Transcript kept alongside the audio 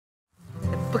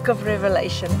book of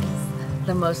Revelation is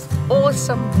the most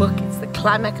awesome book. It's the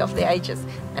climax of the ages,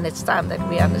 and it's time that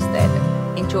we understand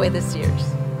it. Enjoy the series.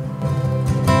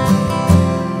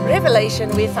 Revelation,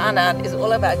 we found out, is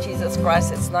all about Jesus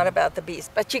Christ. It's not about the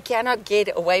beast, but you cannot get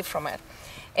away from it.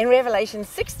 In Revelation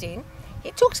 16,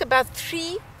 he talks about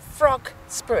 3 frog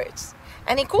spirits,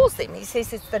 and he calls them. He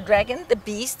says it's the dragon, the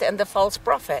beast, and the false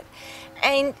prophet.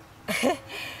 And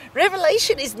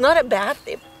Revelation is not about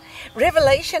them.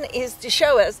 Revelation is to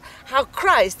show us how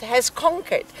Christ has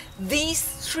conquered these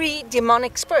 3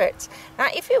 demonic spirits. Now,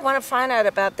 if you want to find out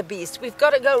about the beast, we've got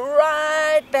to go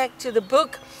right back to the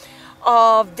book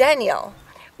of Daniel.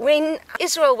 When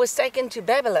Israel was taken to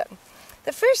Babylon,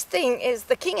 the first thing is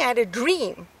the king had a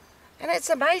dream. And it's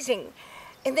amazing.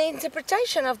 In the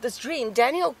interpretation of this dream,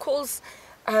 Daniel calls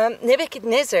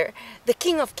Nebuchadnezzar the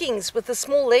King of Kings with a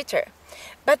small letter.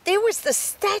 But there was the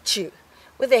statue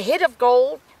with a head of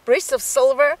gold, breasts of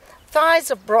silver, thighs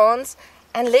of bronze,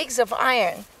 and legs of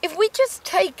iron. If we just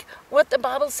take what the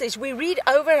Bible says, we read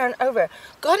over and over,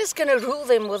 God is going to rule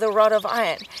them with a rod of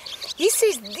iron. He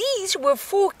says these were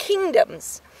 4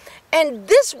 kingdoms. And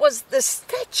this was the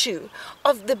statue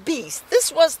of the beast.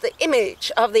 This was the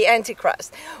image of the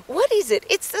Antichrist. What is it?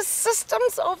 It's the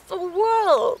systems of the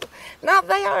world. Now,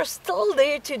 they are still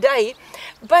there today,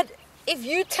 but if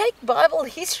you take Bible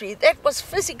history, that was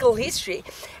physical history.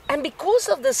 And because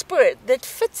of the Spirit, that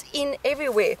fits in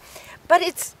everywhere.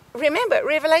 But remember,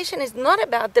 Revelation is not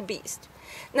about the beast.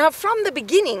 Now, from the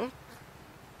beginning,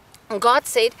 God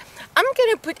said, I'm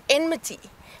going to put enmity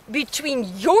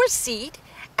between your seed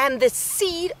and the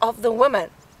seed of the woman.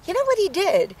 You know what he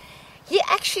did? He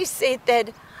actually said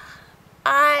that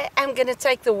I am going to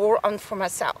take the war on for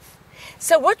myself.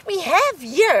 So what we have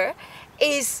here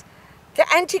is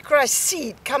the Antichrist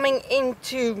seed coming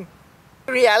into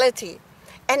reality.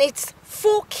 And it's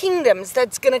 4 kingdoms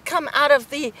that's going to come out of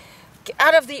the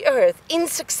earth in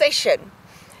succession.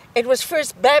 It was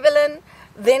first Babylon,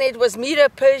 then it was Medo,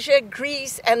 Persia,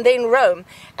 Greece, and then Rome.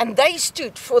 And they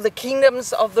stood for the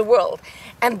kingdoms of the world.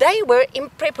 And they were in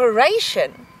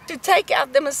preparation to take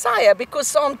out the Messiah, because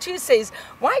Psalm 2 says,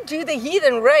 why do the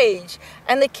heathen rage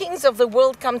and the kings of the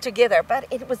world come together? But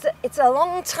it's a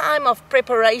long time of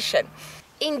preparation.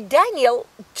 In Daniel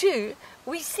 2,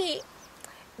 we see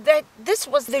that this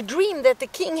was the dream that the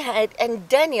king had and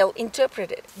Daniel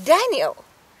interpreted. Daniel,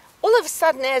 all of a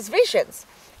sudden, has visions.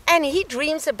 And he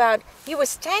dreams about, he was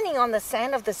standing on the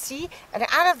sand of the sea, and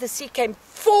out of the sea came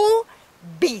 4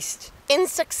 beasts in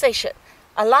succession.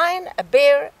 A lion, a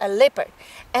bear, a leopard.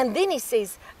 And then he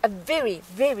says, a very,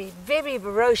 very, very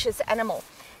ferocious animal.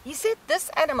 He said this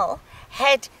animal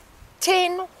had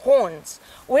 10 horns,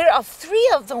 whereof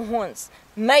 3 of the horns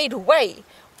made way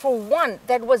for one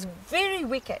that was very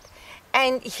wicked.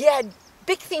 And he had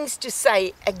big things to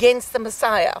say against the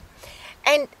Messiah.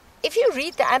 And if you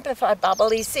read the Amplified Bible,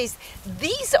 he says,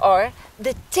 these are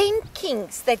the 10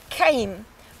 kings that came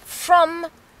from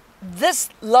this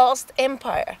last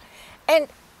empire. And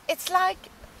it's like,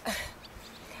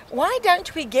 why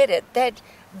don't we get it?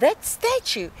 That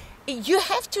statue, you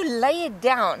have to lay it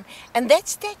down. And that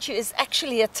statue is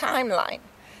actually a timeline.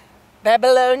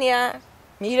 Babylonia,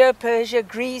 Medo, Persia,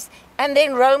 Greece, and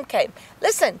then Rome came.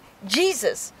 Listen,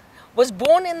 Jesus was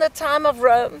born in the time of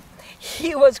Rome.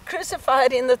 He was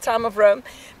crucified in the time of Rome,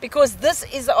 because this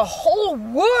is a whole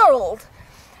world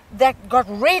that got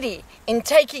ready in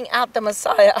taking out the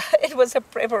Messiah. It was a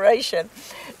preparation.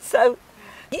 So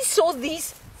he saw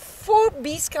these 4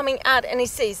 beasts coming out, and he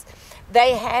says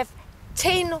they have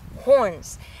 10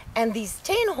 horns. And these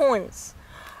 10 horns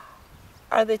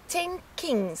are the 10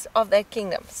 kings of that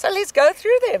kingdom. So let's go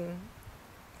through them.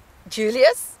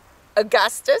 Julius,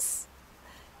 Augustus,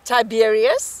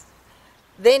 Tiberius,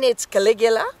 then it's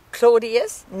Caligula,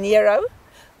 Claudius, Nero,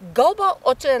 Galba,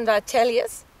 Otto, and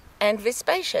Vitellius, and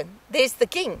Vespasian. There's the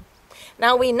king.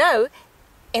 Now we know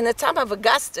in the time of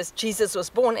Augustus, Jesus was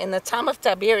born. In the time of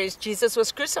Tiberius, Jesus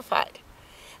was crucified.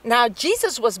 Now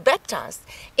Jesus was baptized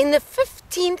in the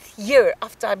 15th year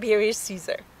of Tiberius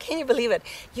Caesar. Can you believe it?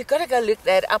 You've got to go look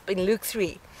that up in Luke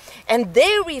 3. And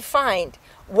there we find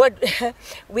what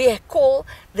we call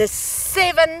the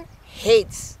 7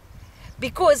 heads.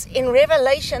 Because in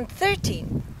Revelation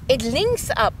 13, it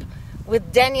links up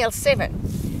with Daniel 7.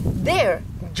 There,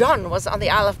 John was on the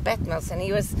Isle of Patmos, and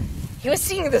he was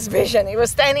seeing this vision. He was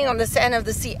standing on the sand of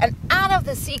the sea, and out of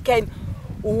the sea came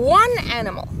one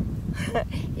animal.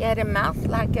 He had a mouth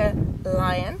like a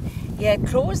lion. He had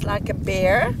claws like a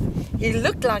bear. He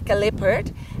looked like a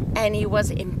leopard, and he was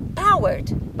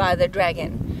empowered by the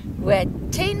dragon, who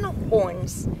had 10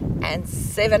 horns and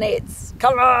 7 heads.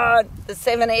 Come on, the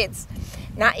 7 heads.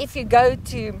 Now, if you go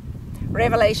to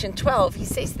Revelation 12, he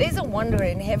says, there's a wonder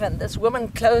in heaven. This woman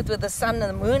clothed with the sun and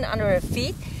the moon under her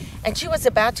feet, and she was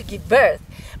about to give birth.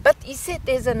 But he said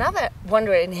there's another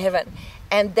wonder in heaven,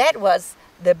 and that was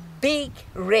the big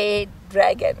red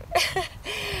dragon.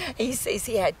 He says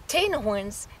he had 10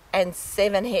 horns and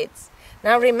 7 heads.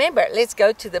 Now remember, let's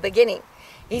go to the beginning.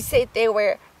 He said there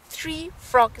were 3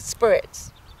 frog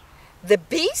spirits: the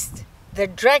beast, the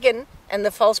dragon, and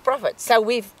the false prophet. So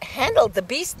we've handled the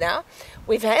beast now.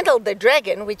 We've handled the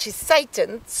dragon, which is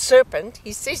Satan, serpent.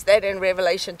 He says that in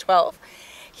Revelation 12.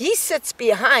 He sits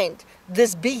behind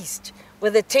this beast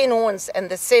with the 10 horns and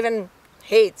the 7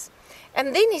 heads.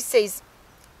 And then he says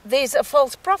there's a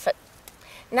false prophet.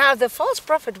 Now the false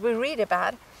prophet we read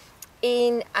about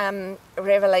in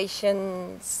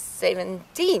Revelation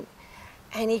 17.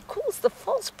 And he calls the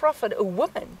false prophet a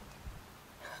woman.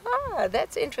 Ah,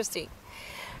 that's interesting.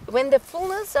 When the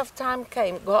fullness of time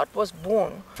came, God was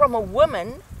born from a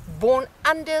woman born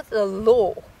under the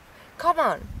law. Come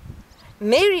on.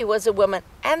 Mary was a woman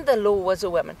and the law was a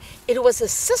woman. It was a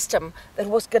system that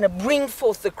was going to bring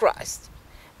forth the Christ,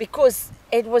 because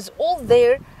it was all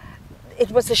there.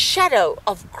 It was a shadow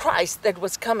of Christ that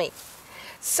was coming.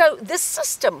 So this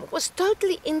system was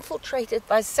totally infiltrated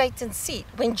by Satan's seed.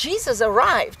 When Jesus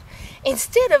arrived,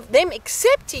 instead of them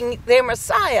accepting their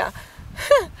Messiah,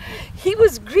 he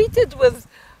was greeted with,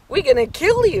 "We're going to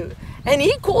kill you." And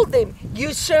he called them,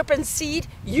 "You serpent seed,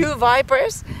 you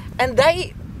vipers." And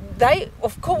they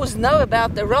of course know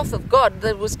about the wrath of God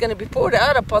that was going to be poured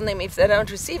out upon them if they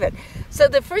don't receive it. So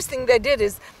the first thing they did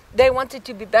is they wanted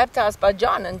to be baptized by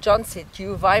John. And John said,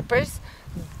 "You vipers,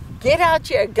 get out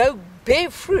here, go bear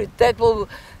fruit that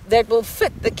will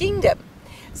fit the kingdom."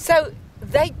 So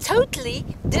they totally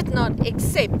did not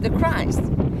accept the Christ.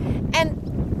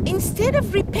 And instead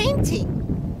of repenting,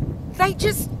 they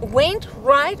just went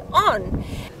right on.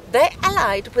 They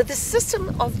allied with the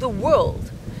system of the world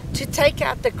to take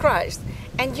out the Christ.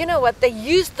 And you know what? They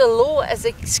used the law as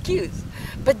an excuse.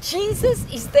 But Jesus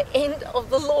is the end of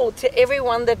the law to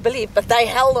everyone that believed. But they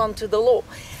held on to the law.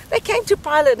 They came to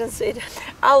Pilate and said,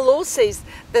 "Our law says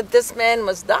that this man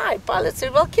must die." Pilate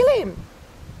said, "Well, kill him."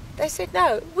 They said,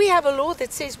 "No, we have a law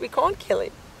that says we can't kill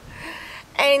him."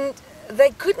 And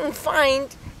they couldn't find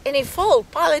any fault.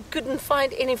 Pilate couldn't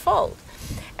find any fault.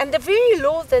 And the very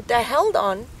law that they held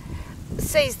on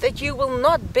says that you will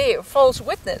not bear false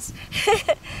witness.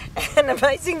 And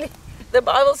amazingly, the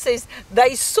Bible says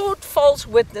they sought false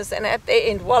witness, and at their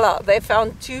end, voila, they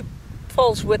found 2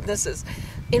 false witnesses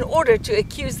in order to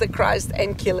accuse the Christ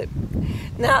and kill him.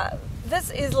 Now, this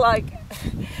is like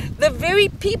the very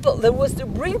people that was to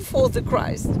bring forth the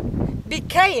Christ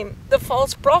became the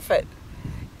false prophet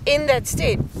in that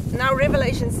stead. Now,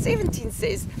 Revelation 17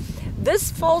 says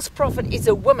this false prophet is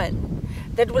a woman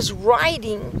that was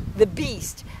riding the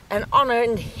beast, and on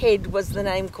her head was the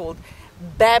name called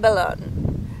Babylon.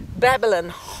 Babylon,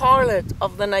 harlot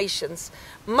of the nations,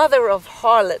 mother of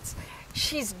harlots.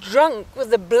 She's drunk with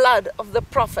the blood of the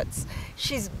prophets.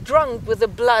 She's drunk with the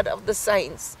blood of the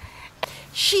saints.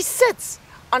 She sits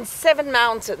on 7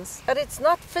 mountains, but it's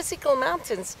not physical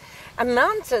mountains. A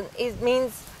mountain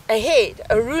means a head,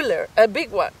 a ruler, a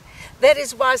big one. That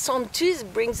is why Psalm 2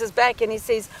 brings us back, and he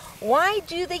says, "Why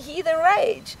do the heathen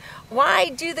rage? Why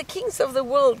do the kings of the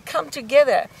world come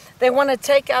together? They want to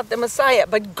take out the Messiah."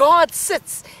 But God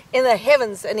sits in the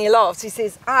heavens and he laughs. He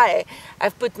says, "I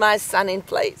have put my son in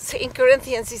place." In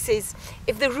Corinthians he says,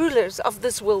 "If the rulers of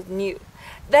this world knew,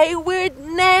 they would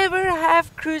never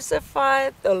have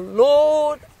crucified the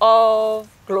Lord of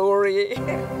glory."